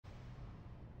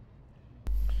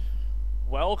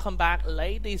Welcome back,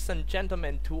 ladies and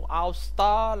gentlemen, to our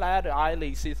Star Ladder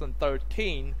I-League Season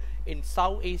 13 in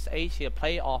Southeast Asia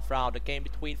playoff round. The game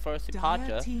between First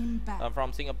Departure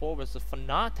from Singapore versus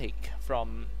Fnatic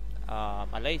from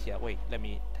Malaysia. Wait, let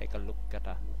me take a look at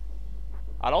that.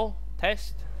 Hello?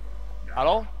 Test?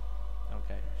 Hello?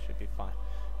 Okay, should be fine.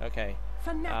 Okay.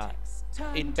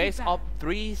 In best of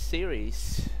 3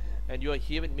 series, and you are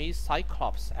here with me,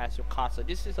 Xyclopz, as your caster.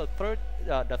 This is the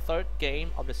third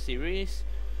game of the series,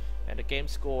 and the game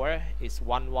score is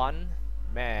 1-1.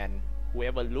 Man,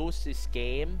 whoever loses this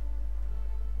game,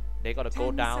 they gotta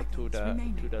go down to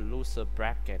the loser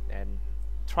bracket. And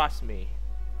trust me,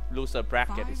 loser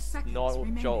bracket is no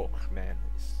joke, man.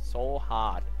 It's so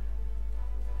hard.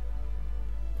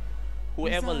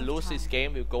 Whoever loses this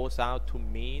game will go down to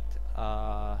meet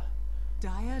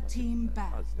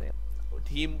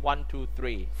Team 1, 2,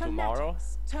 3 tomorrow.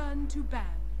 Turn to ban.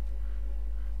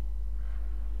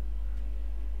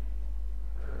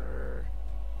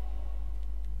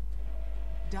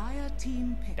 Dire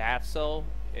team pick. Dazzle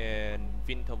and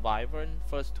Winter Wyvern,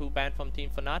 first 2 banned from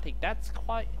Team Fnatic. That's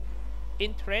quite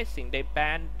interesting. They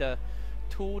banned the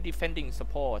 2 defending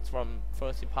supports from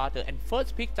First Departure and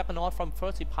first pick Juggernaut from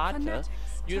First Departure.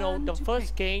 You know, the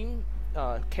first game,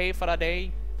 K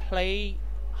Faraday play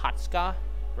Hatska,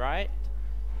 right?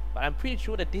 But I'm pretty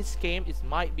sure that this game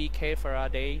might be K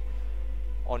Faraday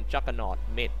on Juggernaut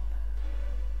mid.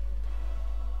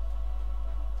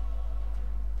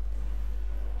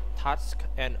 Tusk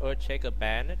and Earthshaker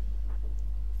banned.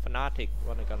 Fnatic,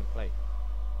 what are they gonna play?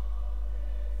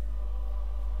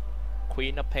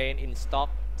 Queen of Pain in stock.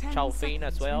 Chalfin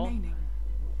as well. Remaining.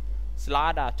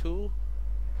 Slada 2.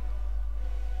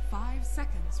 5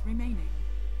 seconds remaining.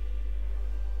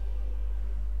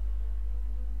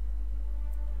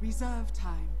 Reserve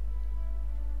time.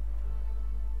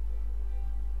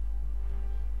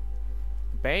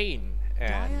 Bane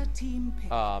and team pick.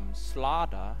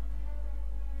 Slada.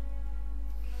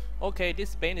 Okay,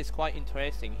 this Bane is quite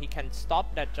interesting. He can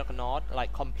stop that Juggernaut,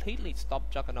 like completely stop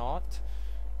Juggernaut.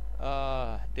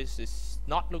 This is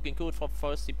not looking good for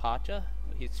First Departure.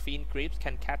 His Fiend Creeps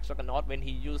can catch Juggernaut when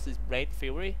he uses Blade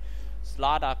Fury.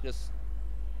 Slada just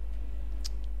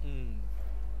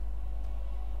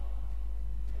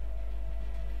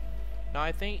Now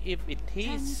I think if it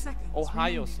is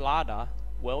Ohio Slada,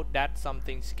 well, that's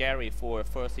something scary for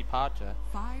First Departure.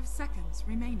 5 seconds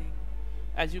remaining.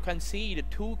 As you can see, the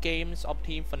 2 games of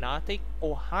Team Fnatic,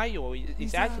 Ohio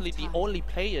is actually the only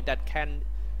player that can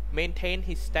maintain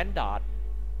his standard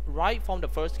right from the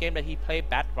first game that he played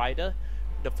Bat Rider.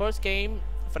 The first game,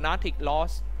 Fnatic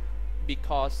lost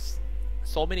because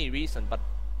so many reasons, but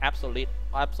absolutely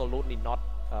not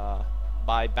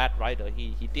by Bat Rider.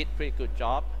 He did pretty good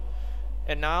job.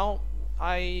 And now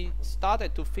I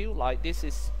started to feel like this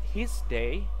is his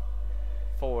day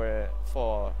for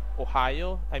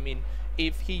Ohio. I mean,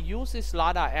 if he uses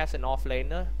Lada as an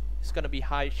offlaner, it's gonna be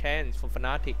high chance for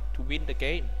Fnatic to win the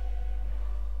game.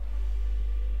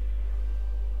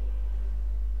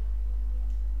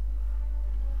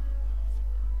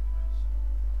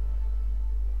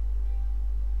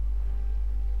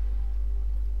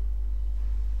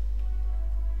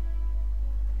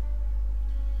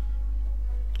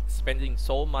 Spending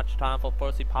so much time for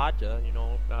First Departure, you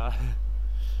know,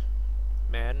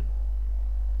 man.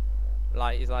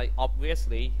 Like, it's like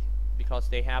obviously because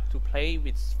they have to play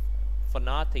with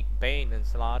Fnatic, Bane and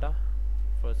Slada.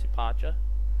 First Departure.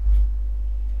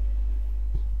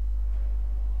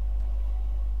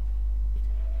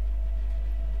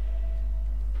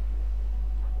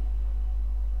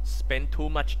 Spend too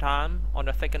much time on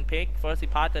the second pick. First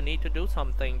Departure need to do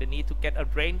something. They need to get a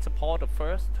range supporter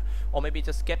first, or maybe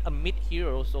just get a mid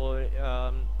hero. So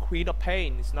Queen of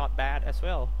Pain is not bad as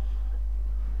well.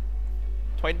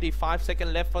 25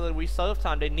 seconds left for the reserve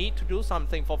time. They need to do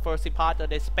something for First Departure.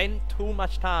 They spend too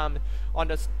much time on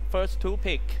the first 2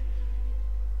 pick.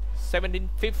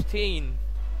 17-15.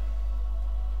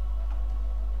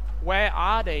 Where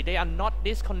are they? They are not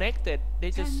disconnected. They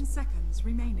 10 just seconds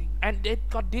remaining. and they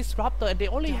got disruptor, and they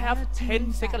only have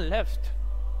 10 seconds left.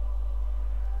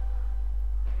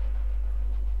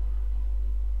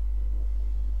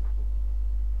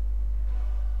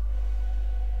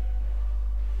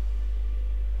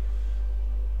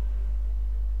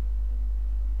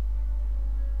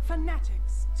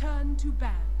 Fnatic's turn to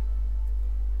ban.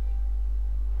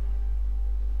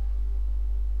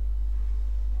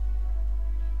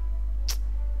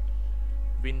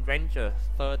 Wind Ranger,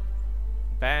 3rd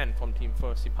ban from Team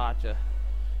First Departure.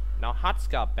 Now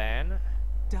Hatska ban.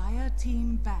 Dire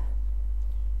team ban.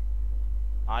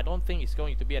 I don't think it's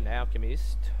going to be an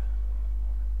alchemist.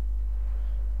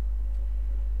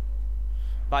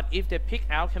 But if they pick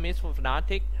Alchemist for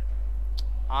Fnatic,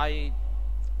 I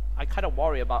kind of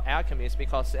worry about Alchemist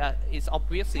because it's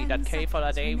obviously that K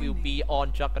Faraday will be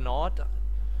on Juggernaut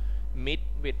mid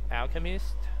with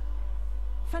Alchemist.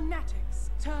 Fnatic's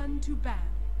turn to ban.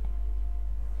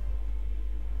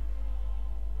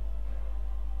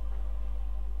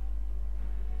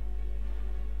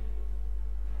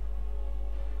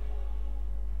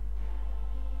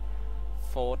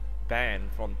 Fourth ban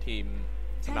from team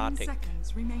 10 Fnatic.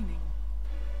 seconds remaining.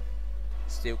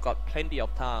 Still got plenty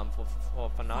of time for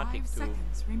Fnatic 5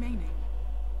 seconds remaining.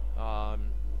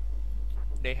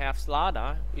 They have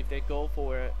Slada. If they go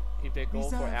for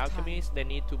Reserve Alchemist, time. they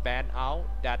need to ban out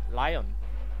that Lion.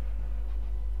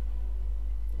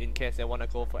 In case they want to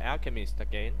go for Alchemist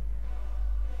again.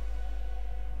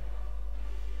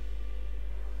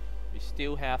 We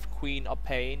still have Queen of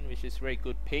Pain, which is very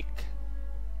good pick.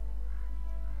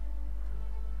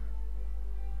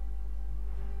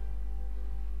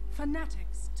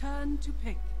 Fnatic's turn to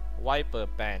pick. Viper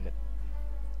banned.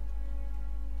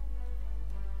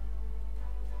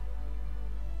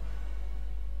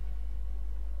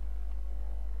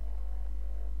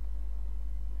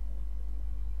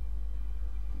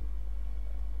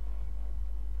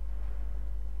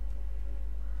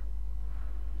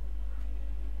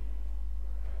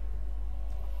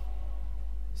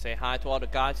 Say hi to all the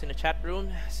guys in the chat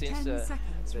room. Since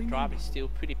the drop is still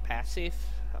pretty passive,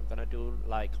 I'm gonna do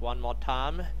like one more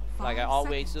time, like I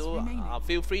always do.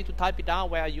 Feel free to type it down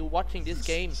where you watching this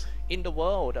game in the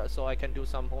world, so I can do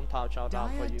some hometown shout out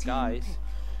for you guys.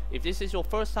 If this is your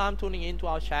first time tuning into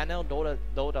our channel,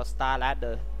 Dota Star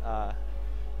Ladder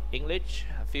English,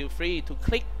 feel free to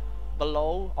click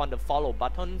below on the follow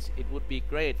buttons. It would be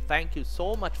great. Thank you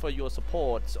so much for your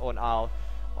support on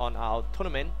our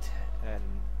tournament, and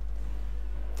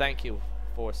thank you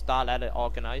for Star Ladder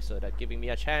organizer that giving me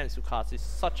a chance to cast this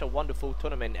such a wonderful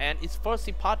tournament. And it's first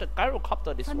part of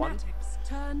Xyclopz this one.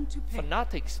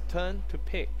 Fnatic's turn to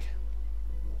pick.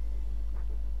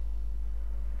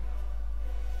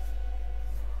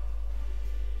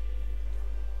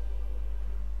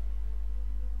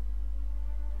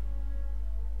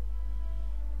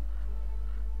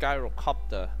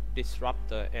 Xyclopz,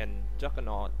 Disruptor, and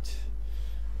Juggernaut.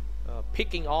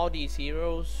 Picking all these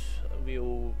heroes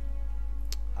will,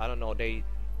 I don't know, they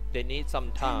need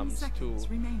some time to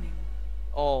remaining.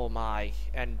 Oh my,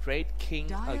 and Red King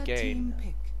again.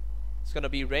 It's gonna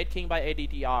be Red King by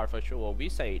ADDR for sure.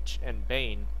 Visage and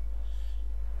Bane.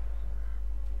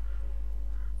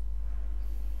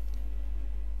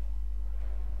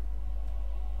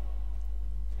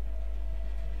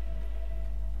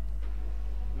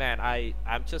 Man,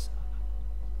 I'm just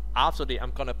absolutely,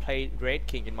 I'm gonna play Red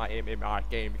King in my MMR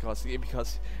game because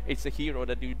it's a hero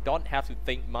that you don't have to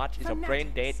think much. It's a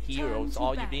brain dead hero. So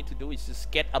all you need to do is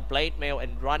just get a blade mail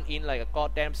and run in like a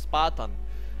goddamn Spartan.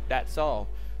 That's all.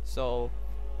 So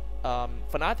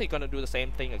Fnatic gonna do the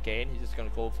same thing again. He's just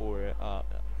gonna go for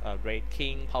Red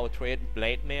King, Power Trade,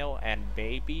 Blade Mail, and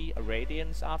maybe a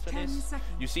Radiance after this.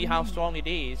 You see how strong it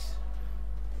is.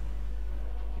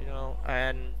 You know,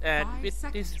 and with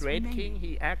this Red King,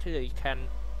 he actually can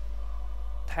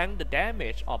tank the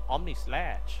damage of Omni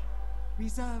Slash.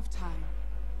 Reserve time.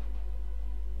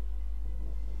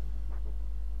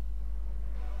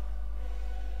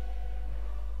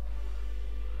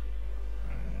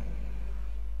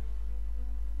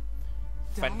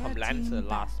 Phantom Lancer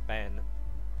last ban.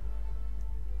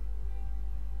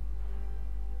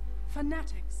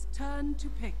 Fnatic's turn to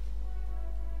pick.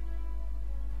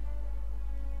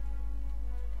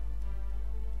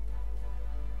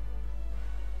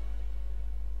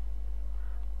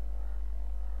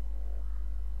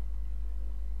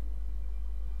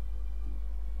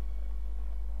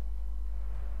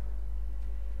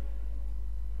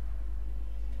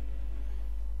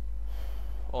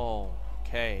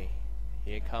 Okay,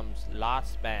 here comes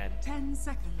last ban. 10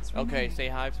 seconds okay, remaining. say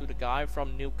hi to the guy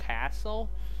from Newcastle,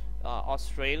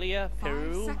 Australia,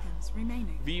 Peru. 5 seconds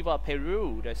remaining. Viva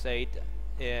Peru, they say,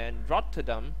 in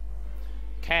Rotterdam,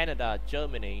 Canada,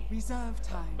 Germany, Reserve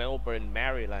time. Melbourne,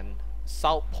 Maryland,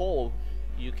 South Pole,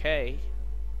 UK,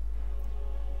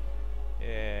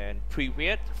 and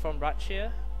Privet from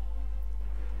Russia.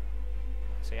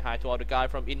 Say hi to all the guy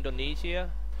from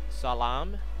Indonesia,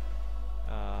 Salam.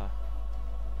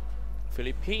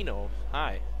 Filipino,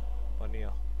 hi.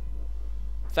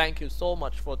 Thank you so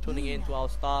much for tuning in to our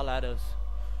Star Ladders.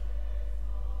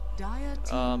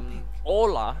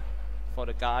 Hola for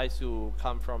the guys who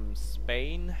come from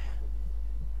Spain.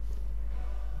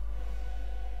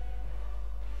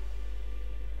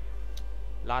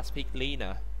 Last pick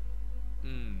Lena.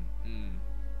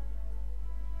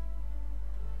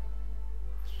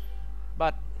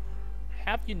 But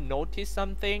have you noticed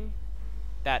something?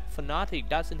 That Fnatic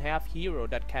doesn't have hero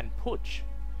that can push.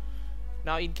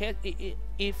 Now in case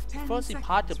if first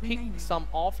departure pick some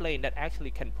off lane that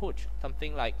actually can push,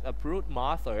 something like a Brute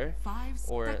Master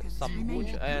or some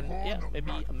push, and yeah,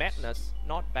 maybe a Magnus,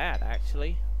 not bad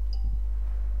actually.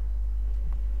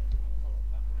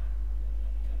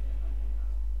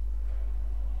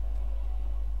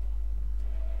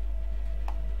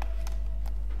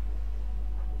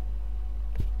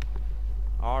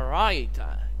 Alright,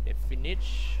 they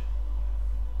finish.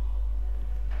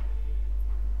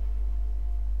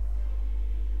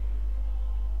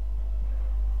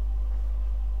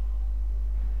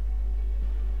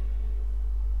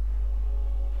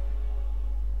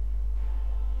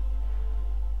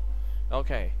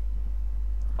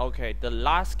 Okay, the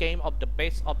last game of the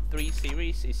best of 3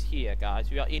 series is here, guys.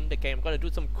 We are in the game. I'm gonna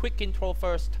do some quick intro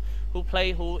first. Who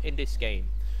play who in this game?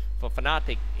 For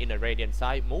Fnatic in the Radiant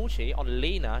side, Mushi on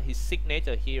Lina, his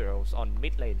signature heroes on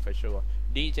mid lane for sure.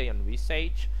 DJ on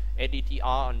Visage, ADTR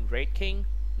on Red King,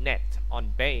 Net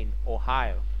on Bane,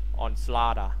 Ohio on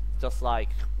Slaughter. Just like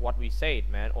what we said,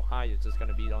 man. Ohio is just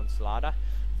gonna be on Slaughter.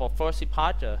 For first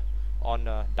departure on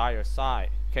Dire side,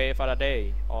 K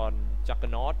Faraday on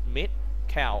Juggernaut mid,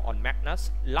 Cal on Magnus,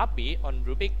 Labby on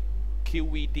Rubik,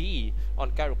 QVD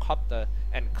on Gyrocopter,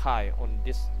 and Kai on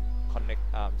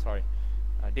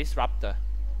Disruptor.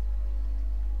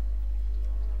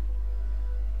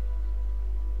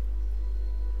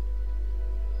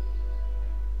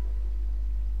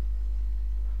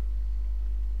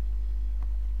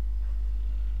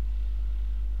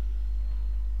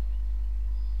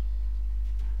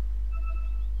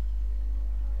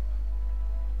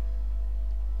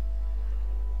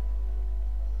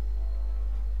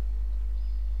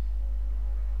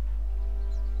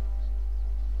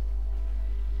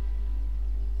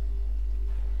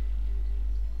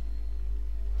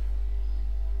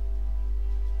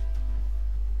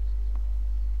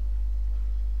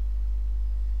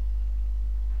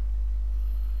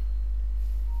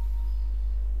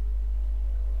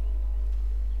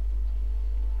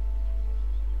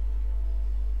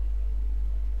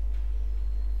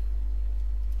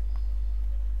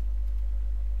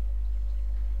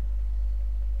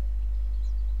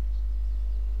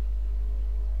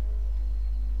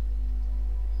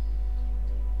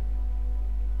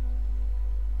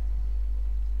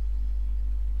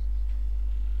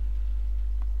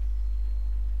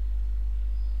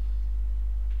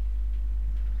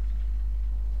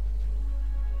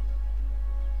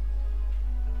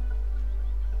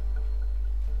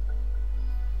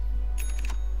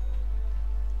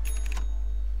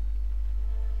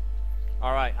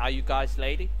 Alright, are you guys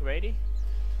ready?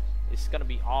 It's gonna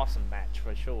be awesome match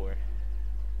for sure.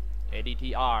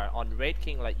 ADTR on Red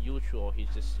King like usual. He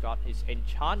just got his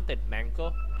enchanted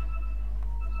mango.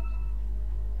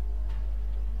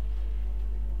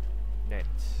 Net.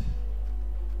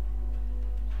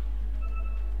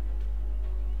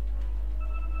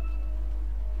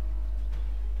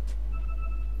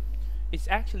 It's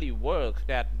actually work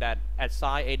that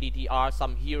assign ADTR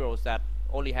some heroes that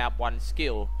only have one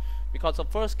skill. Because the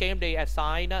first game they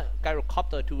assigned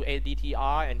Gyrocopter to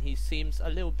ADTR and he seems a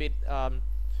little bit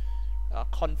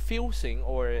confusing,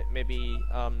 or maybe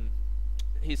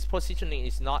his positioning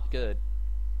is not good.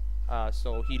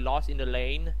 So he lost in the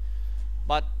lane,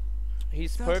 but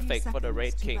he's perfect for the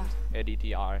Red King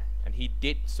ADTR, and he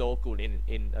did so good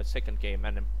in a second game,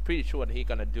 and I'm pretty sure that he's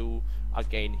gonna do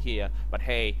again here. But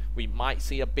hey, we might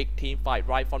see a big team fight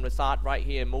right from the start right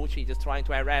here. Mushi just trying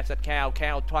to harass that Cal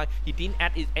he didn't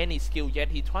add any skill yet.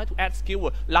 He tried to add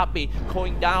skill. Labby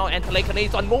going down and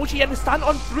telekinesis on Mushi and stun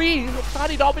on 3.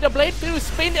 Started off with a blade field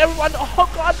spin. Everyone,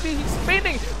 oh god, he's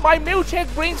spinning. My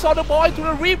milkshake brings all the boy to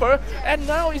the river, and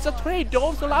now it's a trade.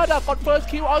 Dome Solada got first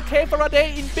kill on K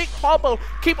Faraday in big trouble.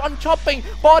 Keep on chopping,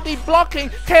 body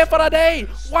blocking. K Faraday,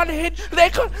 one hit. They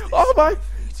could, oh my,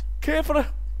 K Faraday.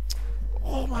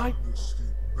 Oh my,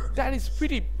 that is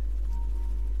pretty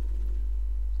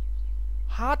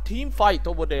hard team fight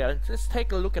over there. Let's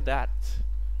take a look at that.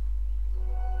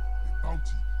 A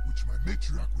bounty which my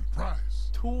matriarch will prize.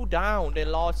 2 down, they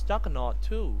lost Juggernaut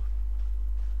too.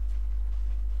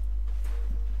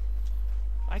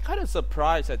 I kind of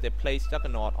surprised that they placed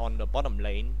Juggernaut on the bottom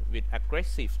lane with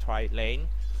aggressive tri lane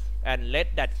and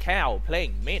let that cow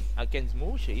playing mid against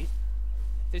Mushi.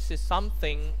 This is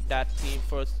something that Team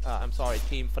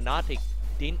Fnatic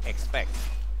didn't expect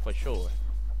for sure.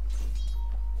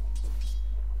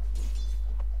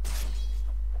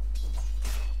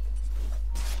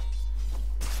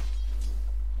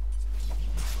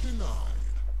 Denied.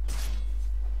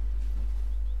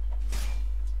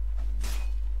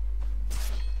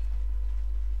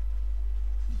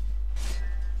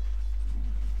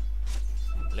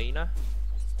 arena.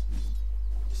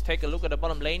 Let's take a look at the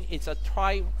bottom lane. It's a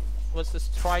tri versus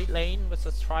tri lane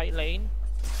versus tri lane.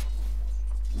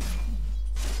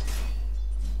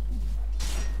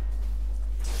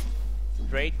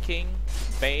 Raid King,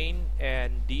 Bane,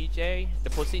 and DJ. The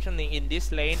positioning in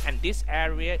this lane and this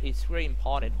area is very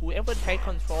important. Whoever take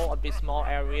control of this small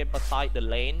area beside the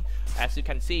lane, as you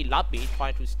can see, Lobby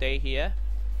trying to stay here,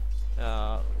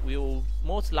 will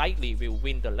most likely will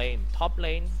win the lane. Top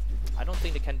lane, I don't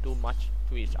think they can do much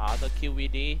to each other.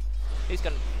 QVD, he's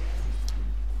gonna.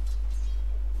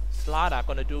 Slada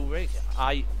gonna do great.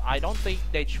 I don't think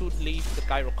they should leave the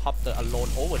Xyclopz alone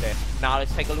over there. Now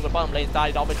let's take a look at bottom lane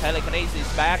side. Double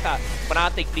telekinesis back.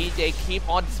 Fnatic DJ keep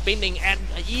on spinning and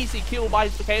an easy kill by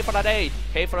Fnatic.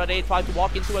 Fnatic try to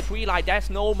walk into a tree line. There's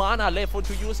no mana left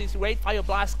to use his Raid Fire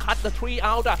Blast. Cut the tree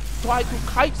out. Try to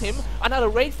kite him. Another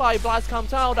Raid Fire Blast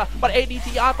comes out. But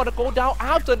ADTR gonna go down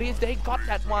after this. They got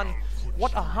that one.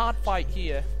 What a hard fight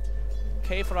here.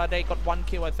 Fnatic got one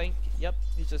kill, I think. Yep,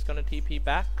 he's just gonna TP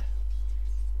back.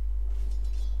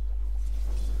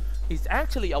 It's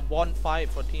actually a 1-5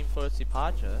 for Team First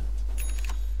Departure.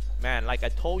 Man, like I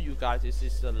told you guys, this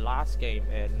is the last game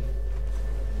and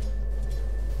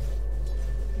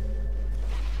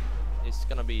it's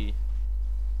gonna be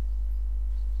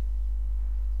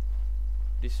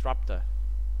Disruptor.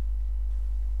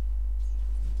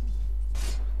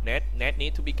 Net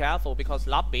need to be careful because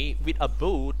Lobby with a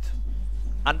boot,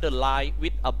 underline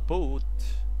with a boot.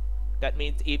 That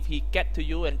means if he get to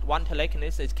you and one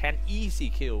telekinesis can easy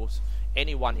kills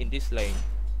anyone in this lane.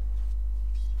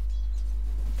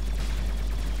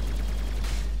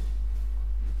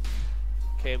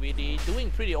 KVD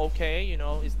doing pretty okay, you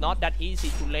know, it's not that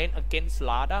easy to lane against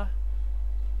Lada.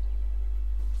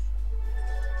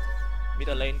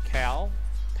 Middle lane Cal,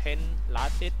 10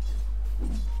 last hit.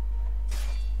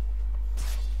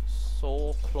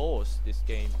 So close this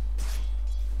game.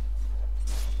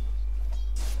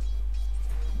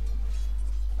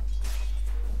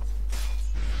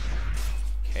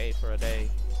 For a day.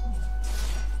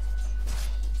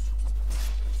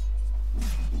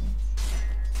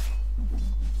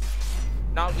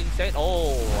 Now instead,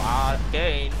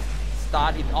 again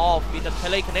started off with the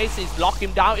telekinesis, lock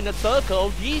him down in a circle.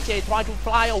 DJ trying to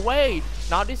fly away.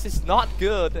 Now this is not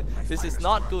good. This is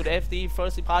not good. FD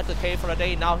First Departure K for a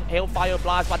day. Now Hellfire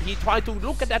Blast, but he tried to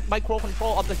look at that micro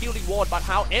control of the healing ward, but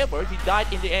however he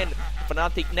died in the end.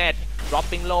 Fnatic net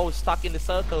dropping low, stuck in the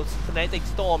circles. Fnatic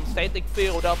Storm, Static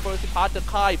Field, the First Departure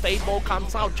Kai, Fade Bolt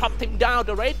comes out, chopped him down.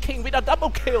 The Raid King with a double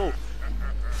kill.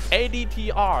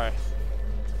 ADTR.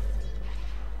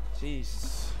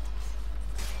 Jeez.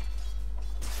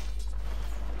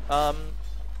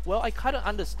 Well, I kind of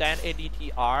understand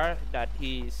ADTR that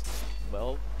he's,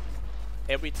 well,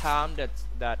 every time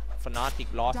that Fnatic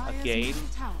lost a game,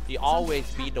 he always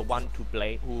be the one to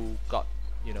blame, who got,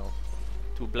 you know,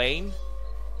 to blame.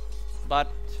 But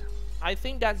I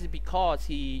think that's because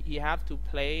he have to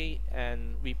play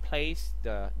and replace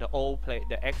the old play,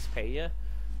 the ex player.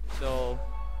 So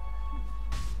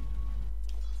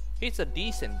he's a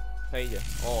decent player.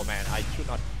 Oh man, I should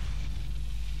not.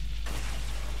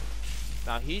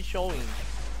 Now he's showing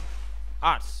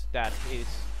us that he's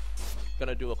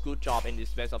gonna do a good job in this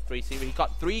best of 3 series. He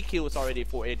got 3 kills already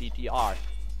for ADTR.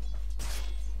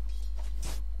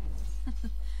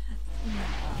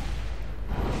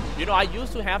 You know, I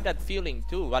used to have that feeling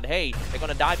too, but hey, they're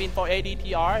gonna dive in for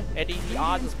ADTR.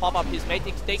 ADTR just pop up his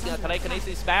Magic Stick,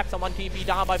 telekinesis back, someone TP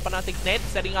down by Fnatic net,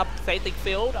 setting up Static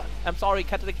Field. I'm sorry,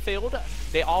 Catalytic Field.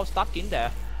 They all stuck in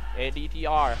there.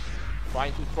 ADTR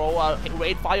trying to throw a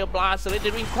Raid Fire Blast,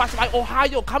 Slithering crushed by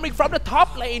Ohio coming from the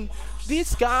top lane.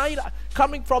 This guy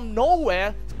coming from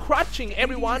nowhere, crushing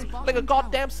everyone like a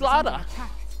goddamn slaughter.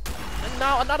 And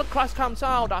now another crush comes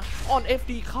out on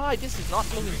FD Kai. This is not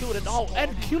looking good at all.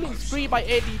 And killing spree by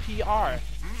ADTR.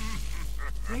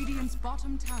 Radiant's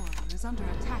bottom tower is under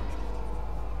attack.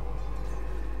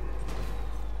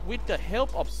 With the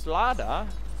help of Slada,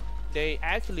 they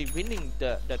actually winning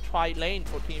the tri lane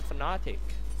for Team Fnatic.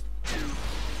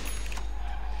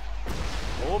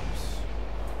 Oops.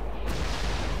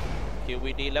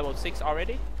 QVD level 6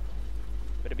 already.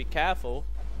 Better be careful.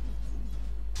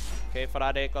 Okay,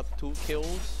 Fnatic got 2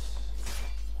 kills.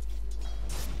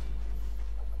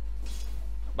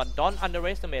 But don't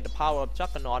underestimate the power of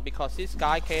Juggernaut, because this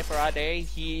guy, K Faraday,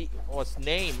 he was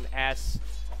named as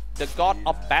the god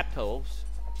of battles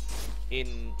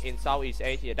in Southeast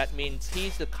Asia. That means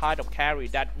he's the kind of carry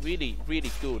that really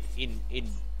good in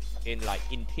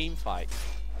team fight.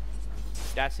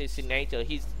 That's his signature.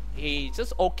 He's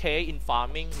just okay in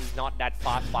farming. He's not that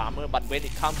fast farmer, but when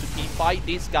it comes to team fight,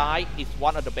 this guy is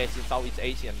one of the best in Southeast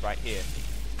Asian right here.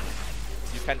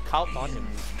 You can count on him.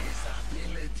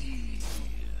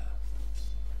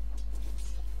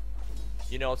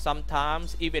 You know,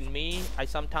 sometimes even me,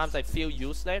 sometimes I feel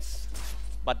useless,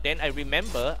 but then I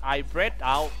remember I bred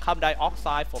out carbon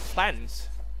dioxide for plants.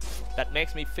 That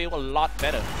makes me feel a lot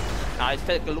better. Now let's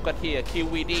take a look at here.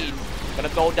 QVD gonna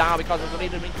go down because of the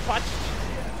little bit clutch.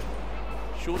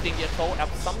 Shooting the total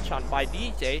assumption by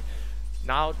DJ.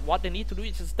 Now what they need to do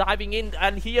is just diving in,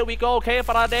 and here we go. K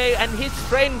Faraday and his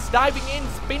friends diving in,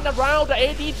 spin around the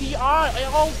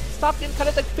ADTR, all stuck in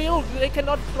kinetic field. They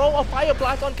cannot throw a fire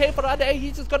blast on K Faraday.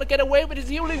 He's just gonna get away with his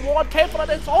healing ward. K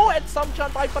Faraday's all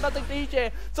assumption by Fnatic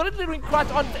DJ. So little ring crush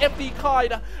on FD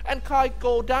Kai, and Kai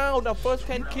go down. The first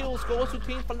 10 kills goes to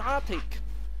Team Fnatic.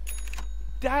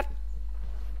 That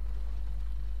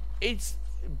is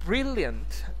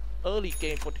brilliant. Early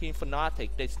game for Team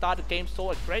Fnatic. They start the game so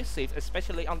aggressive,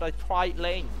 especially on the tri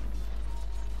lane.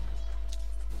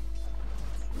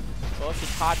 So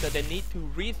Partner, they need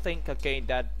to rethink again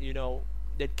that, you know,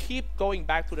 they keep going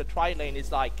back to the tri lane.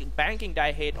 It's like banging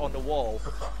their head on the wall.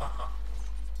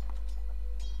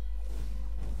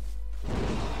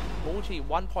 Mochi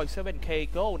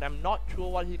 1.7k gold. I'm not sure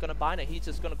what he's gonna buy now. He's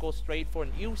just gonna go straight for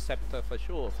an Eel Scepter for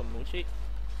sure from Mochi.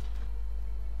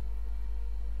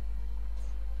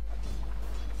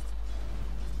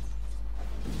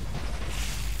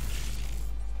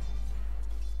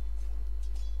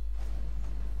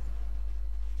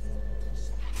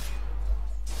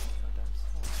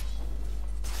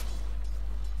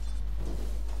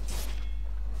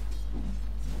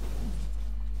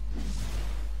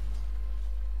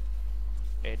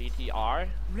 ADTR.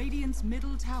 Radiant's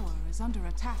middle tower is under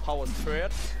attack. Power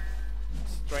threat.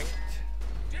 Strength.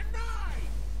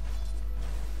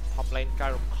 Top lane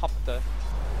Gyrocopter.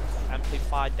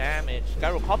 Amplify damage.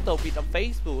 Gyrocopter with a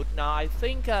face boot. Now I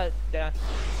think the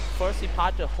first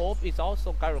departure hope is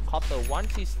also Gyrocopter.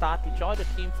 Once he starts to join the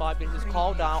team fight with his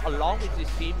cooldown along with his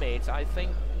teammates, I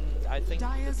think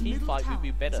the team fight will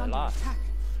be better a lot.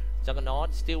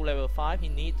 Juggernaut still level 5. He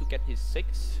needs to get his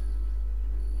 6.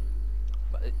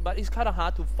 But it's kind of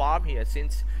hard to farm here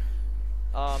since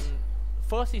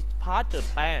first departure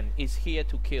plan is here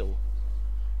to kill.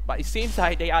 But it seems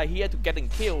like they are here to getting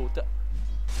killed.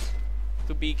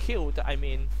 To be killed, I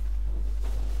mean.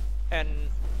 And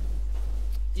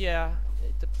yeah,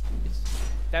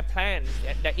 their plan,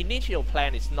 their initial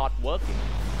plan is not working.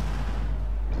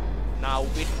 Now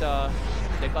with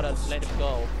they gotta let him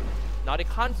go. Now they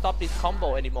can't stop this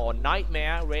combo anymore.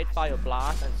 Nightmare, Red Fire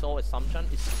Blast, and Soul Assumption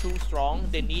is too strong.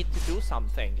 They need to do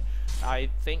something. I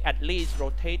think at least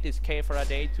rotate this K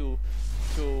Faraday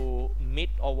to mid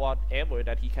or whatever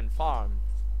that he can farm.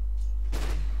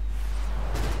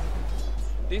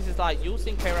 This is like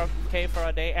using K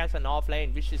Faraday as an off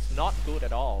lane, which is not good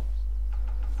at all.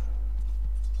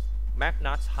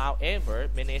 Magnus, however,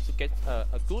 managed to get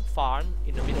a good farm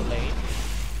in the middle lane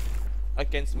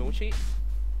against Mushi.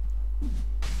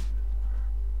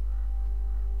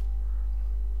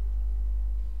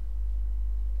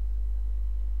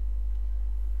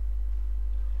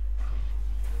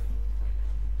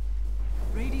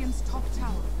 Radiant's top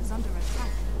tower is under attack.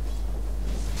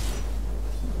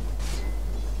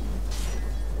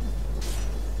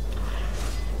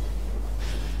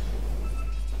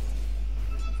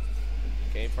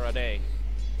 Okay, for a day.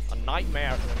 A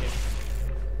nightmare for him.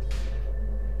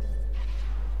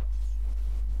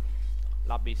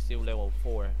 Lobby still level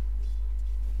 4.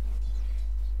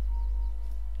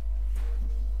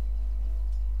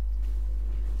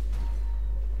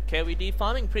 KVD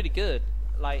farming pretty good.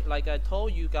 Like I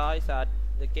told you guys that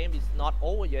the game is not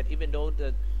over yet, even though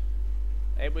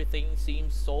everything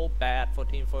seems so bad for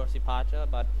Team First Departure.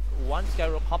 But once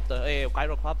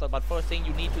Gyrocopter, but first thing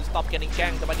you need to stop getting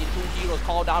ganked by the 2 heroes.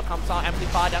 Call down comes out,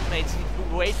 amplify damage,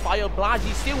 Red Fire Blast.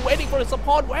 He's still waiting for the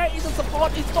support. Where is the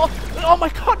support? It's so, oh my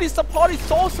god, this support is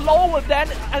so slower than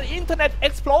an Internet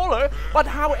Explorer. But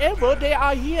however, they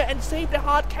are here and save the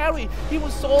hard carry. He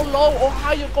was so low.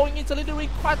 Ohio going into literally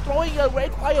throwing a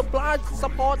Red Fire Blast.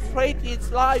 Support trade its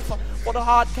life for the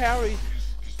hard carry.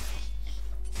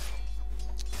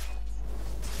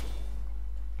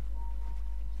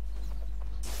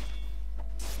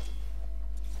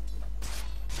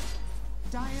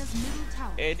 Dire's middle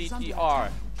tower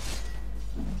ADTR.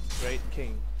 Great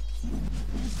King.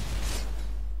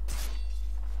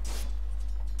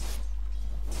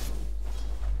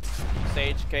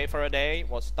 Sage K Faraday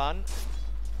was stunned.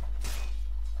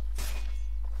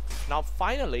 Now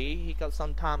finally he got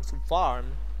some time to farm.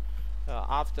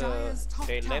 after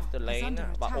they left the lane,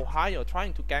 but Ohio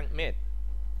trying to gank mid.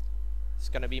 It's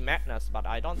gonna be madness, but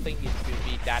I don't think it will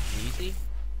be that easy.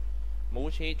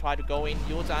 Mushi try to go in,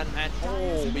 use and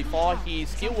oh, before he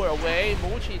skewer away,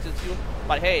 Mushi just use,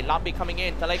 but hey, Labby coming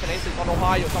in, telekinesis on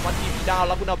Ohio, someone TP down,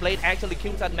 Laguna Blade actually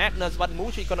kills that madness, but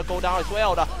Mushi gonna go down as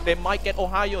well. They might get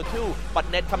Ohio too, but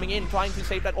Ned coming in, trying to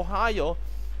save that Ohio.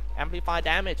 Amplify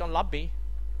damage on Labby.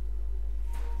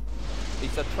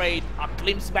 It's a trade, a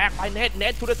glimpse back by Ned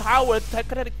to the tower,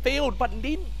 kinetic field, but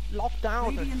didn't lock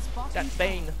down that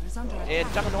Bane.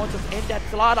 And Juggernaut just end that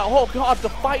Slaughter. Oh god, the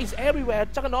fight is everywhere.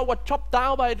 Juggernaut was chopped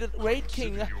down by the Raid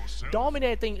King,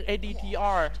 dominating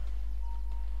ADTR.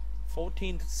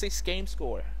 14-6 game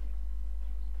score.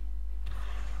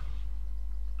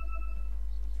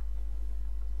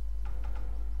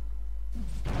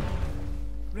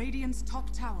 Radiant's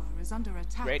top tower is under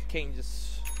attack. Raid King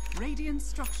just Radiant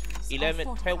structures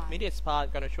 12 minutes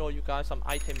part. Gonna show you guys some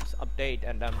items update,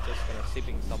 and I'm just gonna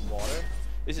sipping some water.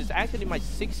 This is actually my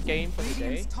 6th game for today.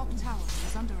 Radiant's top tower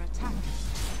is under attack.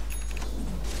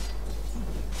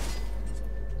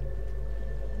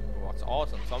 Oh, that's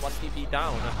awesome. Someone TP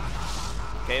down.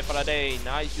 Okay, for the day,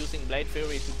 nice using Blade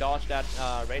Fury to dodge that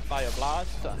Raid Fire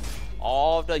Blast.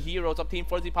 All of the heroes of Team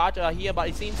First Departure are here, but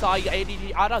it seems like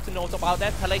ADTR doesn't know about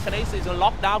that. Telekinesis is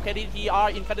locked down.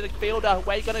 ADTR in kinetic field.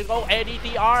 Where you gonna go?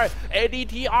 ADTR.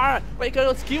 Where you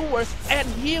gonna skewer? And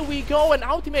here we go. An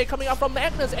ultimate coming up from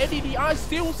Magnus. ADTR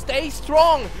still stays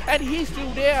strong, and he's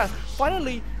still there.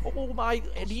 Finally, oh my,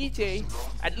 DJ.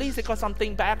 At least they got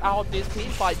something back out of this team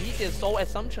fight. DJ stole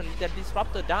Assumption that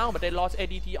disrupted down, but they lost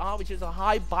ADTR, which is a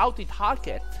high bounty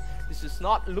target. This is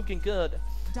not looking good.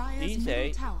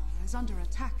 DJ is under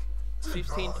attack.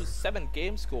 15-7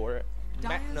 game score.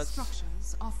 Magnus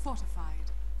structures are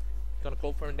fortified. Gonna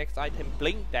go for the next item,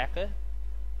 Blink Dagger.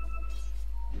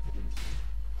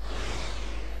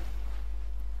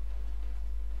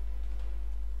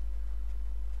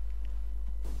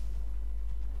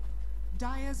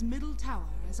 Dire's middle tower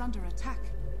is under attack.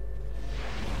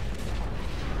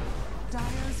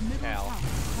 Dire's middle tower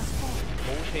has fallen.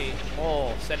 Mushi,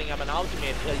 oh, setting up an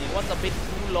ultimate. It was a bit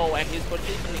too low, and his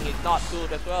positioning is not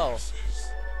good as well.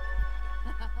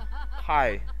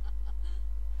 Hi.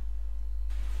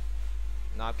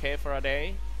 Now K for a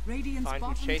day.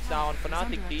 Trying to chase down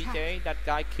Fnatic DJ. That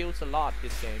guy kills a lot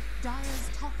this game. Dire's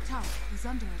top tower is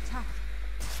under attack.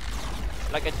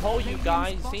 Like I told you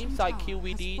guys, seems like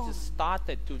QVD just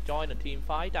started to join a team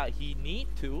fight that he need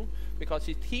to, because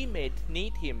his teammates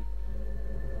need him.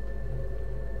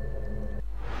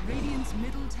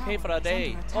 Hey for a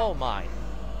day. Oh my.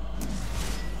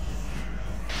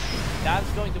 That's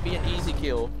going to be an easy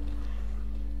kill.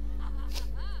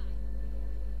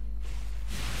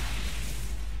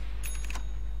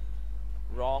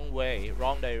 Wrong way,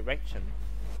 wrong direction.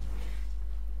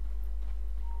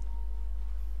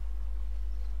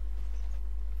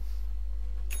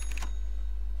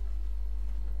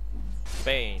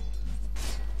 Bane.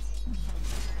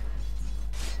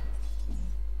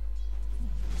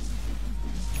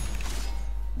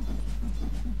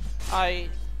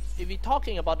 If we're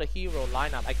talking about the hero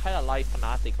lineup, I kind of like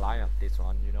Fnatic lineup this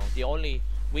one. You know, the only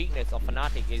weakness of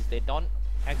Fnatic is they don't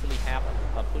actually have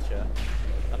a pusher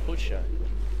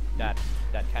that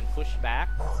can push back.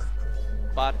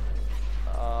 But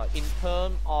in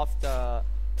terms of the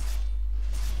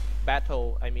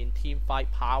battle, I mean team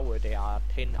fight power, they are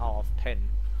 10 out of 10.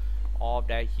 All of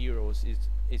their heroes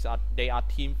they are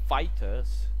team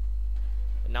fighters.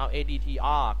 Now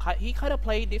ADTR, he kind of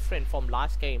played different from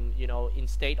last game, you know,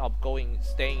 instead of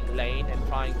staying lane and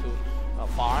trying to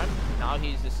farm. Now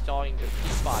he's destroying the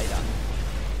team fighter.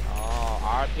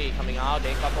 Oh, RP coming out,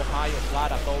 they got Ohio,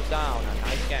 Slada goes down, a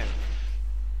nice game.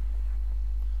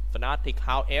 Fnatic,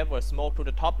 however, smoke to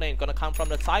the top lane, gonna come from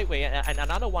the sideway, and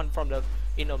another one from the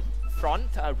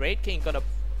front. Raid King gonna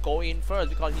go in first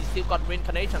because he still got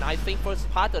reincarnation. I think first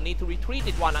partner need to retreat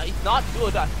it one. It's not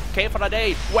good. K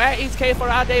Faraday, where is K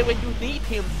Faraday when you need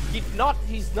him?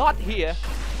 He's not here.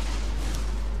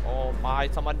 Oh my,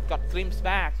 someone got glimpsed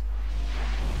back.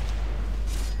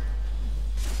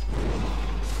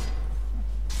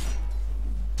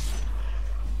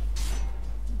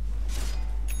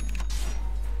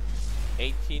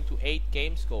 (18-8)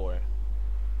 game score.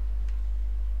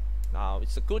 Now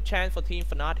it's a good chance for Team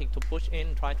Fnatic to push in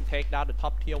and try to take down the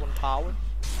top tier 1 tower.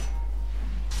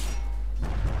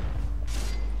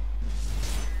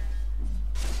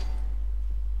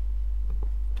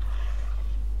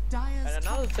 And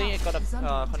another thing, I got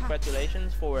a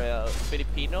congratulations for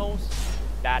Filipinos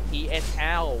that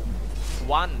ESL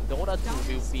 1 Dota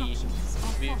 2 will be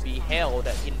will be held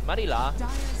in Manila.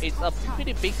 It's a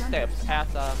pretty big step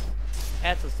as a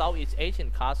Southeast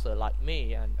Asian caster like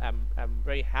me, and I'm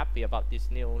very happy about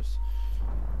this news.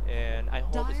 And I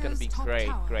hope it's gonna be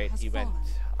great event.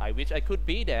 I wish I could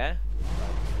be there.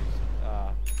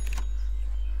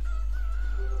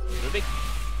 Rubik.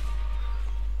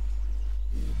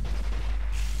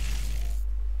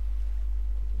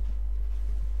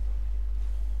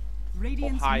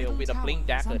 Ohio with a blink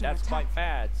dagger, that's quite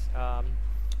fast.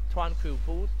 Tranquil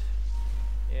boot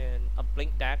and a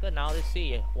blink dagger. Now let's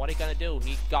see what he's gonna do.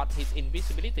 He got his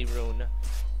invisibility rune.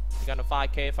 He's gonna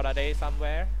 5k Faraday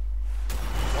somewhere.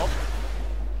 Oh.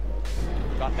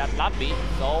 Got that lobby.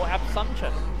 So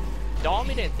Assumption.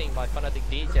 Dominating by Fnatic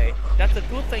DJ. That's the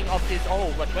good thing of this.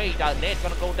 Oh, but wait, Nate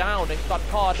gonna go down and got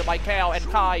caught by Cal and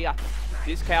Kai.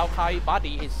 This Kai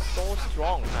body is so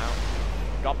strong now.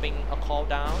 Dropping a call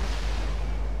down.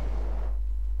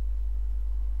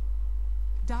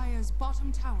 Dire's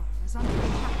bottom tower is under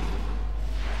attack.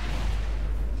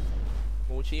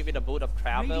 Muchi with a boot of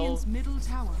travel.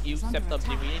 Scepter of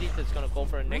Divinity is gonna go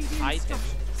for the next item.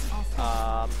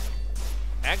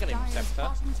 Aghanim Scepter.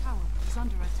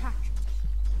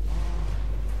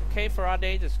 Okay,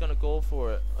 Faraday is gonna go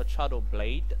for a Shadow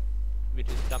Blade, which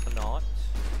is Juggernaut.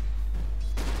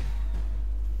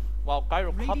 While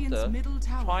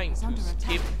Xyclopz trying to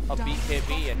skip a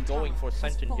BKB and going for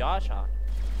Sentient Yasha.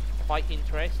 Quite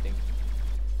interesting.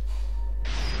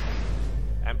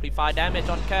 Amplify damage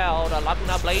on Cal, the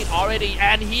Laguna Blade already,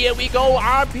 and here we go,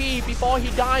 RP before he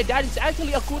died. That is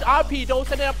actually a good RP though,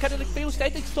 setting up Catalytic Field,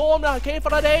 Static Storm, okay,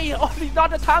 Faraday, only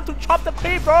not the time to chop the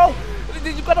creep, bro.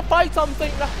 You gotta fight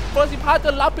something. First he passed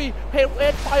the Lappy,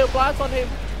 red fire blast on him.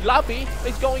 Lappy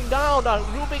is going down,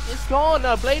 Rubik is gone,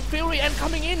 Blade Fury and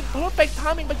coming in, perfect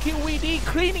timing by QVD,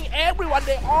 cleaning everyone,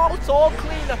 they all so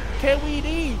clean.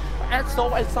 KVD, and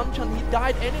so Assumption, he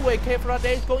died anyway.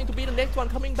 Faraday is going to be the next one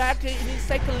coming back in his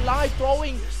second life,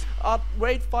 throwing a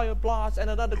Red Fire Blast and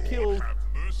another kill.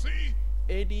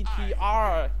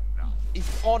 ADTR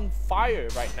is on fire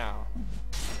right now.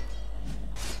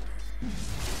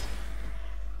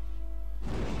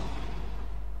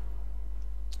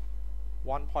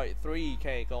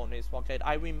 1.3k gold in his pocket.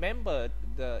 I remember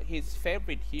his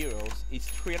favorite heroes is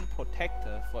Treant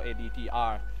Protector for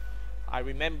ADTR. I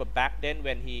remember back then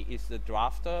when he is the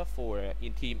drafter for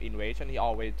in Team Invasion, he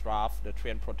always drafts the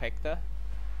Treant Protector.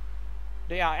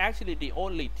 They are actually the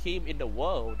only team in the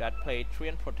world that play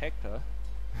Treant Protector.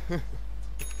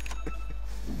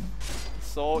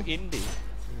 So indie.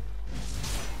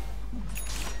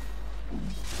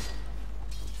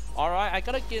 Alright, I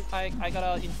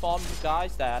gotta inform you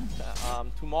guys that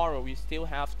tomorrow we still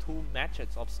have 2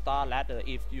 matches of Star Ladder.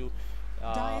 If you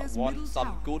want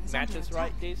some good matches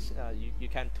like this, you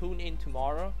can tune in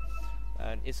tomorrow.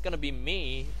 And it's gonna be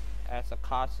me as a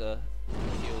caster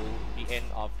till the end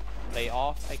of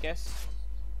playoff, I guess.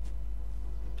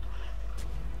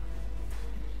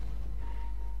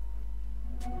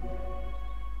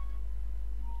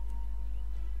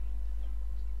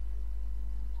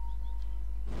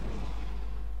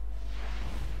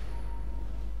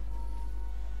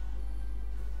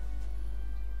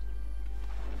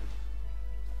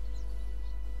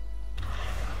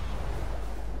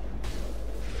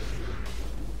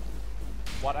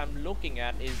 What I'm looking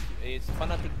at is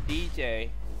Fnatic DJ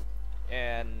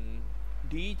and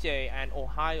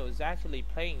Ohio is actually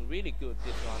playing really good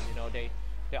this one. You know,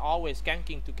 they're always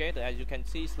ganking together. As you can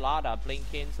see, Slada,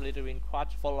 Blinkin, Slytherin,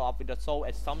 Crutch, follow up with the Soul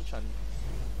Assumption.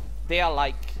 They are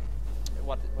like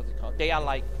what's it called? They are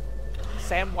like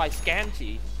Samwise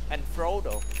Gamgee and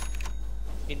Frodo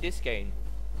in this game.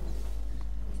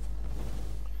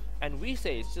 And we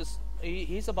say it's just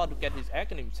he's about to get his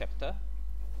Aghanim Scepter.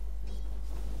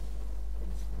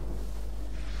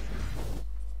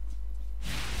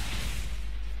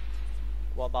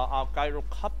 What about our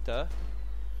Gyrocopter?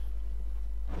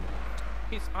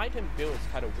 His item build is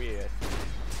kind of weird.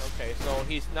 Okay, so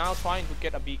he's now trying to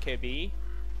get a BKB,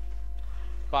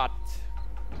 but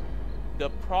the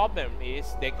problem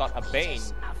is they got a Bane,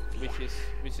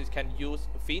 which is can use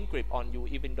Fiend Grip on you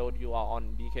even though you are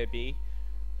on BKB.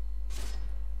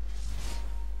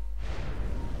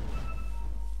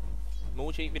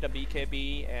 Muji with a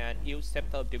BKB and use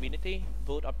Scepter of Divinity,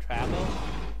 Boot of Travel.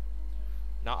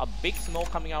 Now a big smoke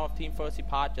coming out of Team First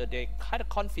Departure. They're kind of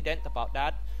confident about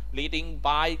that. Leading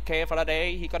by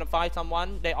Faraday. He gonna find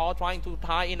someone. They're all trying to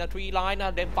tie in a 3-line.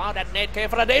 They found that net.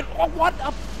 Faraday. Oh, what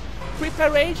a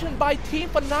preparation by Team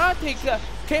Fnatic.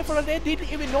 Faraday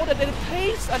didn't even know that they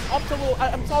placed an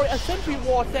a sentry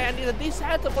ward there, and it's a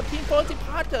disaster for Team First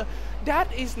Departure.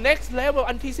 That is next level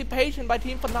anticipation by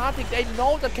Team Fnatic. They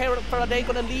know that Faraday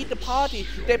gonna lead the party.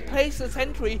 They placed the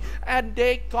sentry and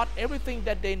they got everything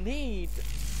that they need.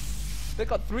 They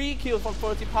got 3 kills from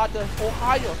first party.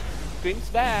 Ohio Grim's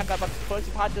back, but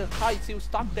first party Kai still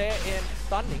stuck there and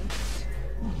stunning.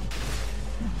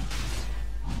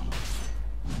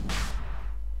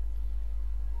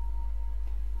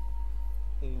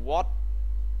 What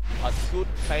a good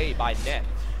play by Net.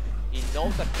 He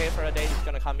knows that Faraday is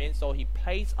gonna come in, so he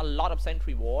plays a lot of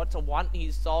sentry wards. So once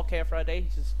he saw Faraday, he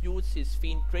just used his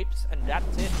fiend trips, and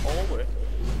that's it, over.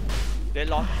 They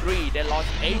lost 3, they lost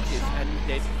ages, and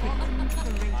they.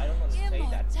 I don't want to say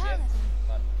that yet,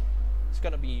 but it's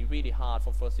gonna be really hard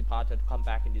for first party to come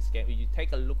back in this game. If you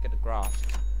take a look at the graph.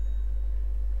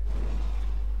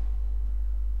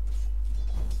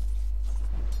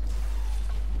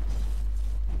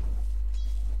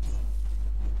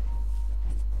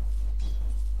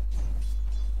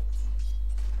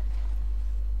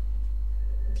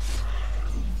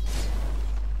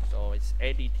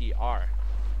 ADTR.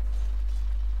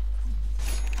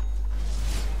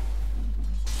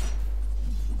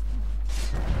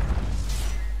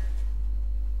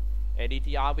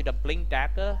 ADTR with a blink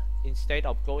dagger. Instead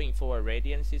of going for a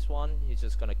Radiance this one, he's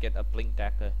just gonna get a blink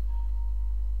dagger.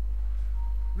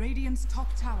 Radiant's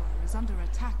top tower is under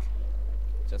attack.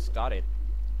 Just got it.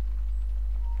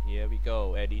 Here we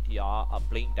go. ADTR, a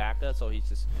blink dagger, so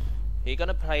he's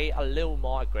gonna play a little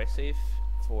more aggressive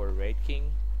for Raid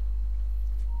King.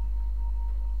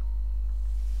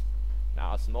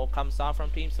 Now smoke comes out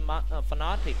from Team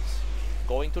Fanatics.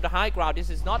 Going to the high ground. This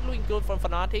is not looking good for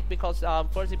Fnatic because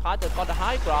first party got the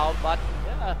high ground, but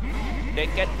yeah, they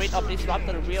get rid of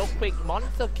Disruptor real quick.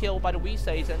 Monster kill by the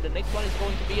Weesays, and the next one is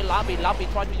going to be Labi.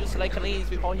 Labi tried to use Telekinesis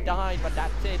before he died, but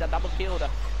that's it, a double kill. The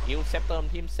Heal Scepter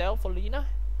himself for Lina.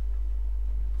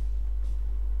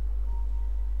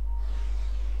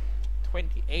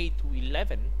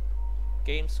 28-11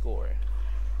 game score.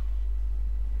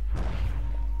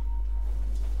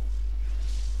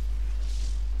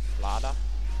 Lada.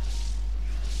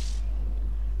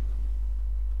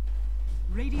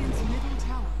 Radiant's middle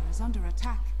tower is under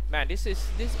attack. Man, this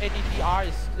ADTR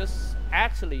is just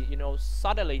actually, you know,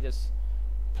 suddenly just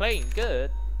playing good.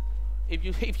 If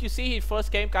you see his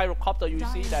first game, Xyclopz, you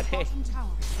see that, hey,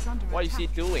 what is he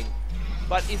doing?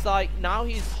 But it's like now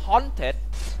he's haunted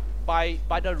by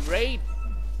the raid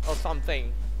or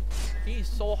something. He's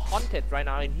so haunted right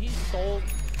now, and he's so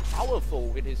powerful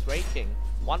with his rating.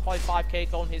 1.5k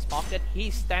gold in his pocket.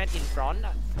 He stand in front.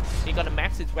 He gonna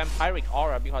max his vampiric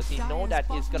aura because he know that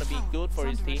it's gonna be good for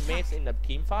his teammates in the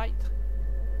team fight.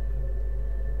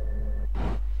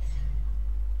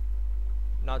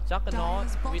 Now Juggernaut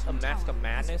with a Mask of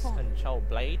Madness and Shell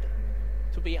Blade.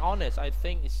 To be honest, I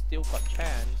think it's still got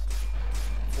chance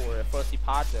for a first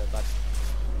departure, but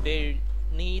they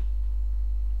need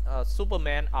a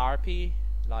Superman RP,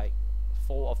 like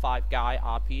 4 or 5 guy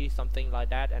RP, something like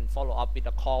that, and follow up with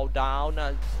a call down,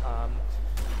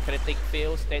 kinetic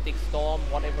field, static storm,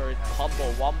 whatever,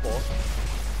 combo wombo.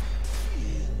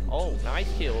 Oh, nice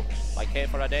kill by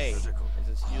Faraday. I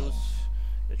just use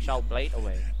the Shell Blade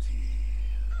away.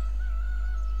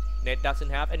 Net doesn't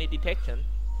have any detection.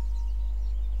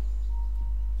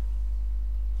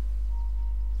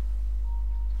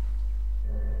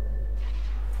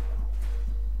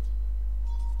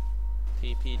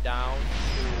 TP down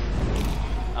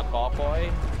to a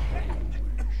Gargoyle.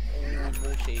 Oh,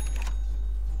 multi.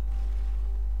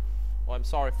 Oh, I'm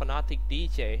sorry, Fnatic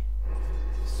DJ.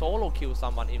 Solo kill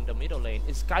someone in the middle lane.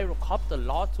 It's Xyclopz the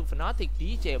Lord to Fnatic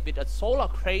DJ with a Solar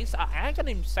Craze, an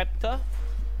Aghanim Scepter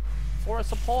for a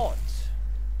support.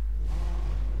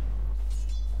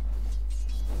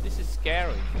 This is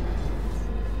scary.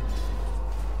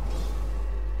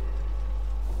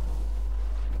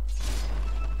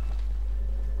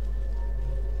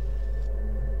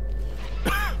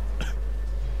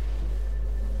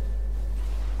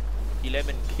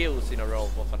 Kills in a row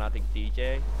for Fnatic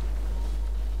DJ.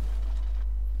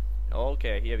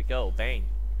 Okay, here we go. Bane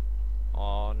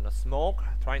on a smoke,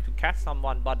 trying to catch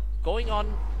someone, but going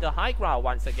on the high ground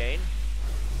once again.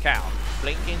 Cal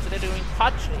blinking, so they're doing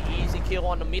touch. Easy kill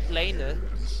on the mid laner.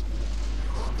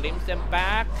 Glimpse them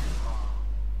back.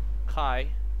 Kai.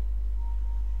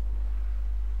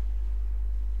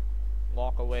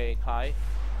 Walk away, Kai.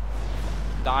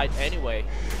 Died anyway.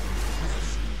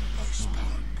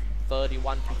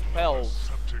 31-12.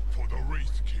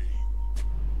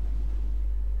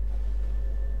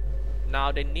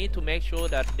 Now they need to make sure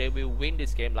that they will win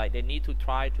this game. Like they need to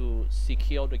try to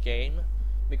secure the game,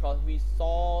 because we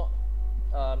saw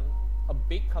a a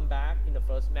big comeback in the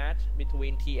first match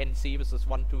between TNC versus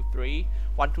 123.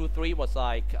 123 was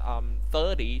like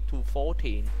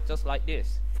 30-14, just like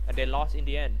this, and they lost in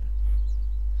the end.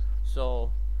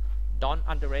 So don't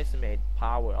underestimate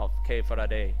power of K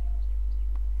Faraday.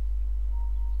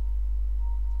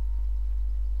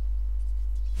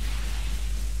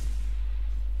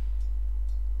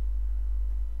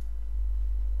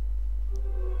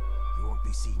 You won't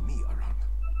be seeing me around.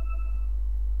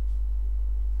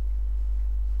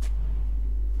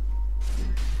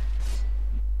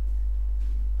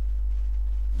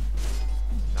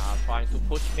 Now trying to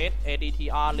push mid,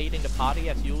 ADTR leading the party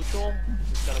as usual.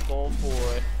 He's gonna go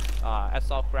for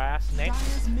Assault Grass next.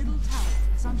 Dire's middle tower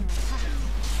is under attack.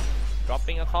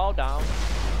 Dropping a call down.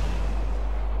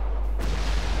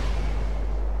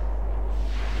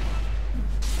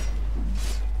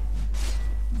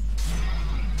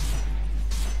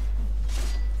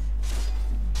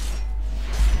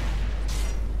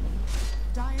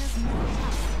 Dire's middle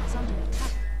tower is under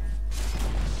attack.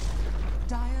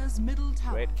 Dire's middle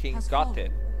tower Red King has got fallen.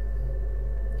 it.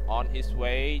 On his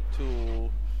way to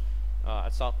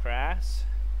Assault Grass.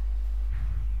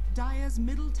 Dire's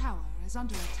middle tower is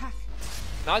under attack.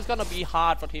 Now it's gonna be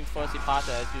hard for Team First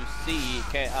Departure, as you see.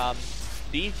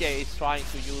 DJ is trying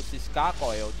to use his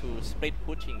gargoyle to split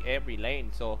pushing every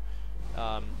lane, so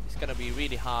it's gonna be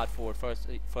really hard for First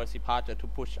Departure to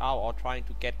push out or trying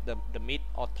to get the mid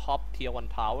or top tier 1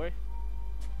 tower.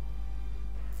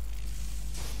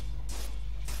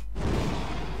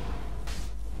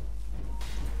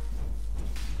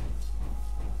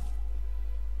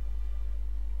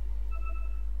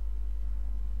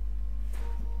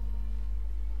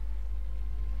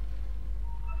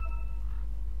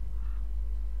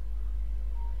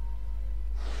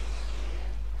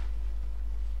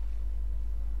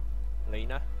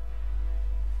 Lena.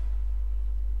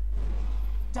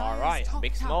 Alright,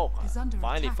 big smoke.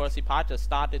 Finally, attack. First Departure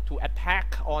started to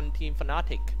attack on Team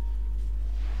Fnatic.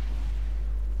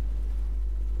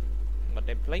 But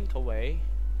they blinked away.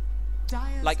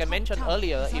 Dire's Like I top mentioned tower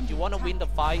earlier, is if you under want to win the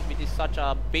attack. fight with such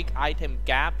a big item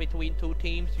gap between two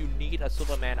teams, you need a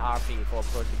Superman RP for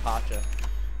First Departure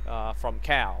from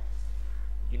Cal.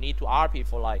 You need to RP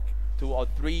for like 2 or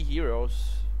 3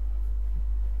 heroes.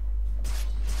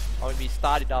 Or we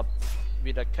started up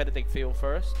with a kinetic field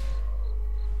first.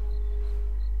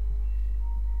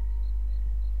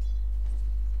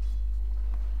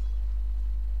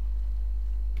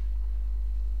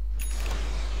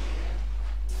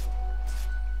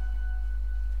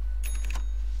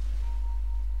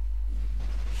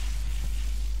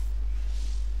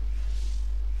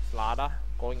 Slada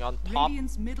going on top.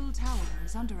 Radiant's middle tower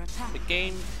is under attack. The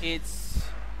game is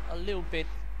a little bit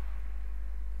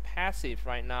passive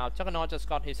right now. Juggernaut just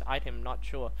got his item, not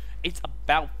sure. It's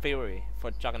about Fury for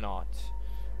Juggernaut.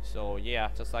 So yeah,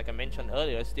 just like I mentioned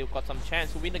earlier, still got some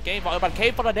chance to win the game. But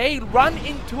K Faraday run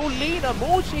into leader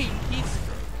Mushi. He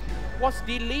was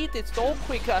deleted so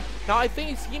quick. Now I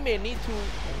think he may need to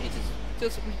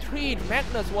just retreat.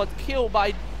 Magnus was killed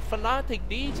by Fnatic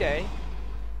DJ.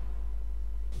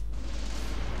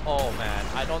 Oh man,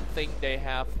 I don't think they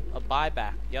have a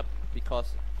buyback. Yep,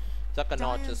 because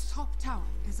Juggernaut Dire's just top tower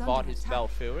is bought under his attack. Bell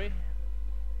Fury.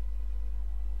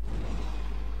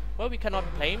 Well, we cannot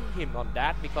blame him on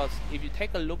that, because if you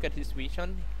take a look at his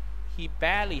vision, he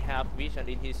barely have vision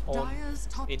in his own Dire's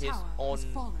top tower has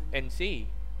fallen. NC.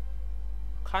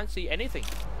 Can't see anything.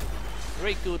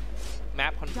 Very good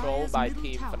map control Dire's by middle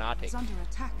Team tower Fnatic. is under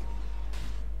attack.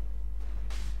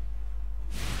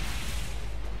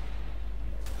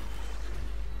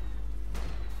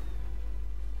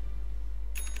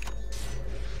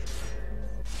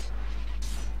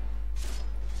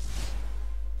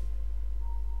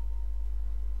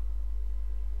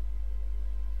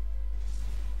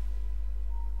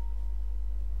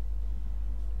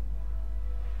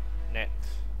 Next.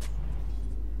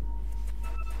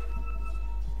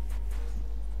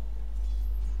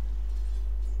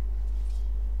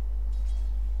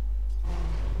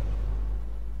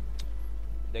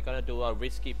 They're gonna do a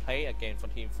risky play again for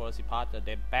Team First Departure.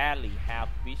 They barely have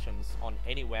visions on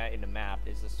anywhere in the map.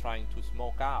 They're just trying to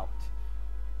smoke out.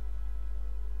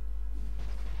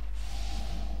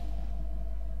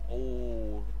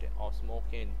 Oh, they're all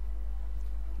smoking.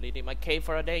 Leading my K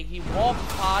Faraday. He walked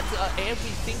past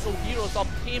every single heroes of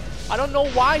team. I don't know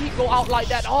why he go out like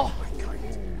that. Oh,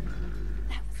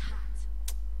 That was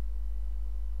hot.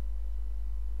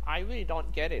 I really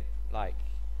don't get it. Like,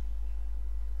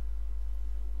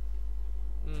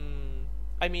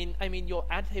 I mean, your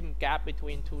item gap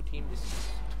between two teams is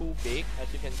too big,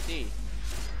 as you can see.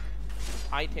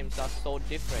 Items are so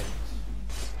different.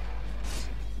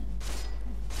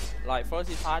 Like first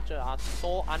departure are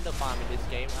so underfarmed in this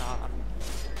game.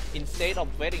 Instead of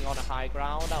waiting on the high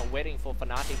ground, waiting for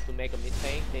Fnatic to make a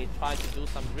mistake, they try to do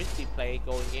some risky play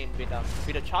going in with a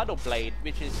Shadow Blade,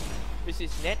 which is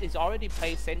net is already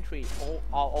placed sentry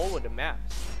all over the map.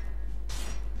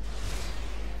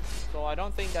 So I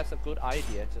don't think that's a good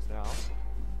idea just now.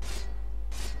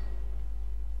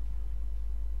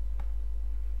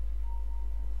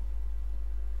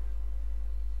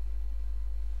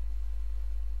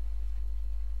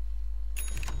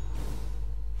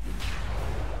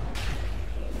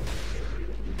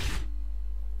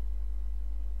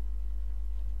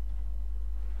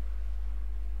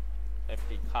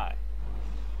 FD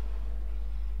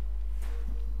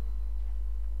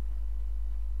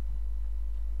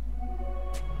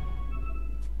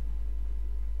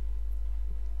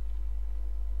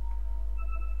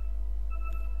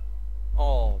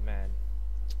Oh man,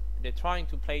 they're trying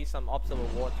to play some observer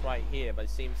wards right here, but it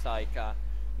seems like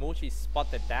Mushi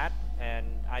spotted that, and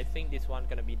I think this one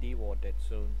gonna be dewarded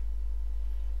soon.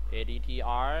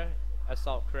 ADTR,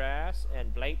 Assault Crash,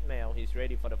 and Blade Mail. He's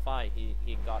ready for the fight.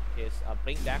 He got his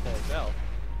Blink Dagger as well.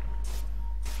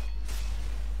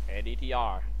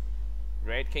 ADTR.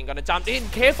 Red King gonna jump in.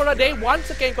 K Faraday once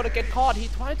again gonna get caught. He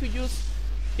tried to use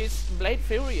his Blade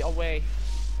Fury away.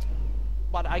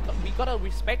 But we gotta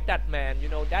respect that man. You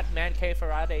know, that man K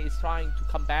Faraday is trying to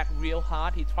come back real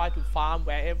hard. He tried to farm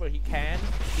wherever he can.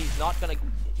 He's not gonna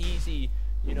easy,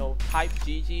 you know, type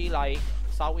GG like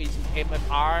Southeast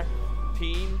MMR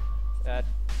team.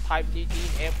 Type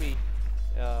GG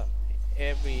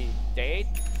every day.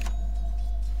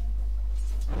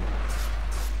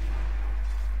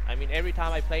 I mean, every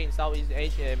time I play in Southeast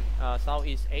Asia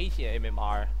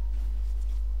MMR,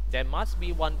 there must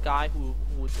be one guy who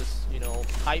just, you know,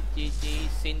 type GG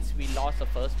since we lost the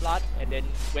first blood, and then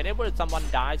whenever someone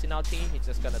dies in our team, he's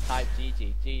just gonna type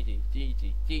GG, GG,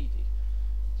 GG, GG.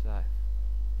 So,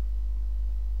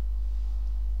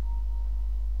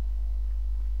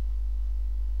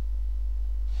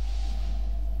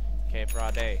 okay,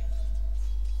 Friday.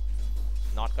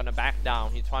 Not gonna back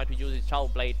down. He's trying to use his Shadow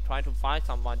Blade, trying to find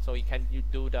someone so he can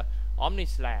do the Omni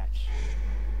Slash.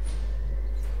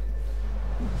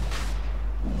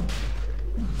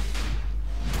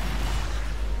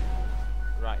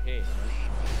 Right here.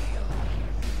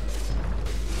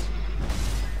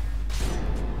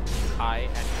 Kai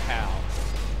and Cal.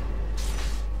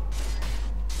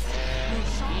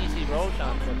 And easy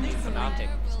Roshan for Team Fnatic.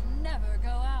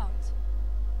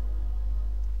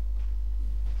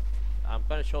 I'm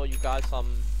gonna show you guys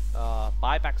some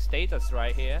buyback status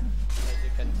right here. As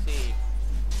you can see,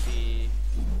 the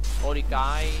only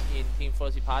guy in Team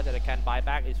First Part that I can buy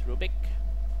back is Rubik.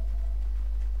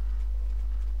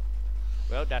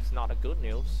 Well, that's not a good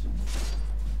news.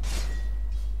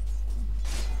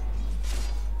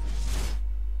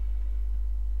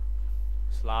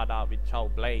 Slada with Shadow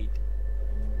Blade.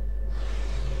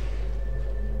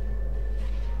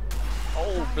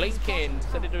 Oh, blinking,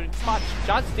 Sanitary touch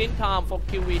just in time for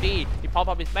QED. He popped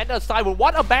up his Mental Cyber.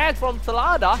 What a bag from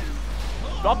Salada!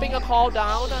 Dropping a call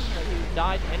down, and he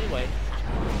died anyway.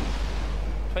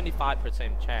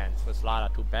 25% chance for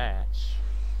Salada to badge.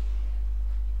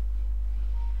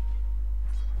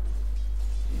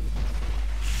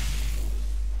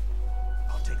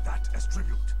 I'll take that as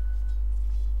tribute.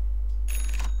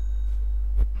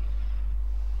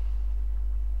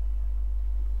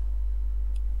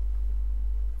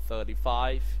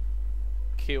 35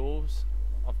 kills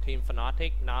of Team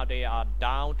Fnatic. Now they are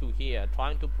down to here,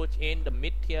 trying to push in the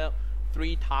mid-tier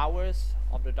 3 towers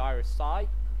of the dire side.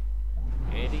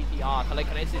 ADTR,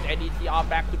 telekinesis, ADTR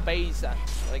back to base. What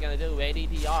are they gonna do?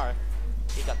 ADTR,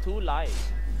 he got 2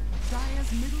 lives.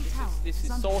 This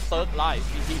is so third life.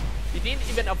 He didn't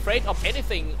even afraid of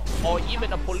anything, or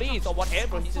even a police or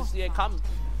whatever. He just here come.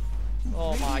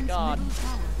 Oh my god.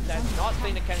 There's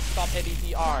nothing that can stop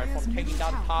ADTR from taking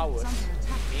down the tower.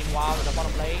 Meanwhile, in the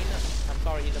bottom lane,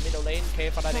 in the middle lane,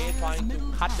 K Faraday trying to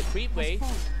cut the creep wave.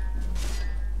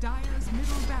 Dire's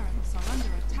middle barracks are under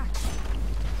attack.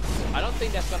 I don't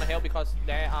think that's gonna help because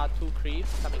there are 2 creeps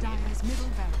coming in. Dire's middle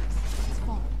barracks has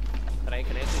fallen.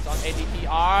 Telekinesis on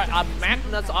ADTR. A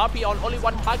Magnus RP on only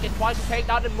one target, trying to take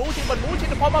down the Mushi, but Mushi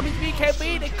the pop up his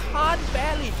BKB. They can't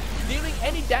barely dealing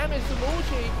any damage to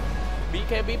Mushi.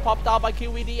 BKB popped out by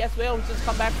QVD as well. He's just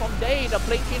come back from day. The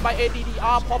blink in by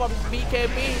ADDR, pop up his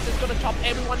BKB. He's just gonna chop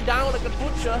everyone down like a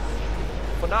butcher.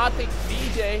 Fnatic,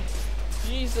 DJ,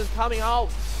 Jesus coming out.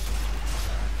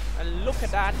 And look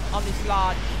at that on this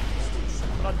large.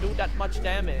 Not do that much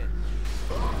damage.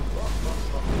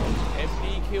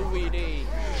 FD QVD.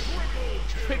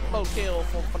 triple kill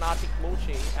for Fnatic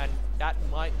Mushi, and that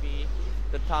might be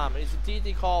the time. It's a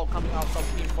GG call coming out from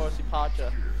Team First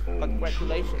Departure.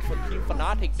 Congratulations for Team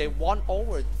Fnatic. They won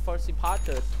over First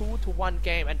Departure 2-1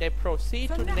 game, and they proceed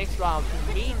to the next round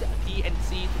to meet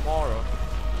DNC tomorrow.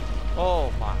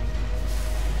 Oh my.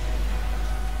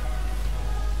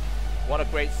 What a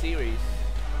great series.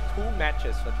 2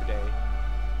 matches for today.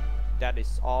 That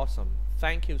is awesome.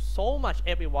 Thank you so much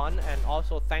everyone, and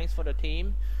also thanks for the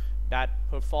team that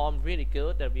performed really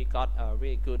good, that we got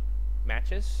really good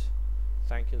matches.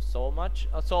 Thank you so much.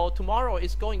 So tomorrow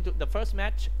is going to, the first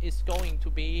match is going to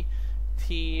be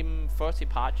Team First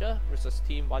Departure versus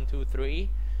Team 123,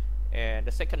 and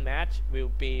the second match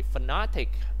will be Fnatic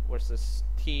versus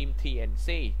Team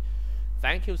TNC.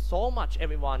 Thank you so much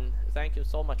everyone. Thank you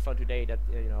so much for today, that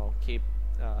keep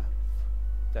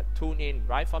that tune in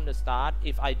right from the start.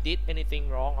 If I did anything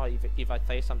wrong, or if I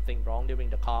say something wrong during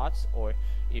the cards, or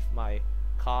if my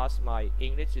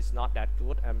English is not that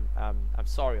good, I'm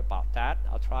sorry about that.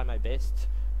 I'll try my best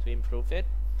to improve it.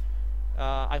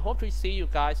 I hope to see you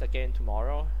guys again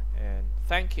tomorrow, and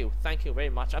thank you very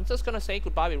much. I'm just gonna say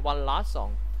goodbye with one last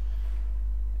song,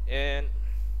 and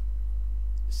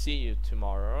see you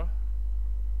tomorrow.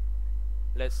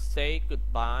 Let's say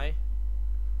goodbye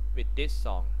with this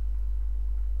song.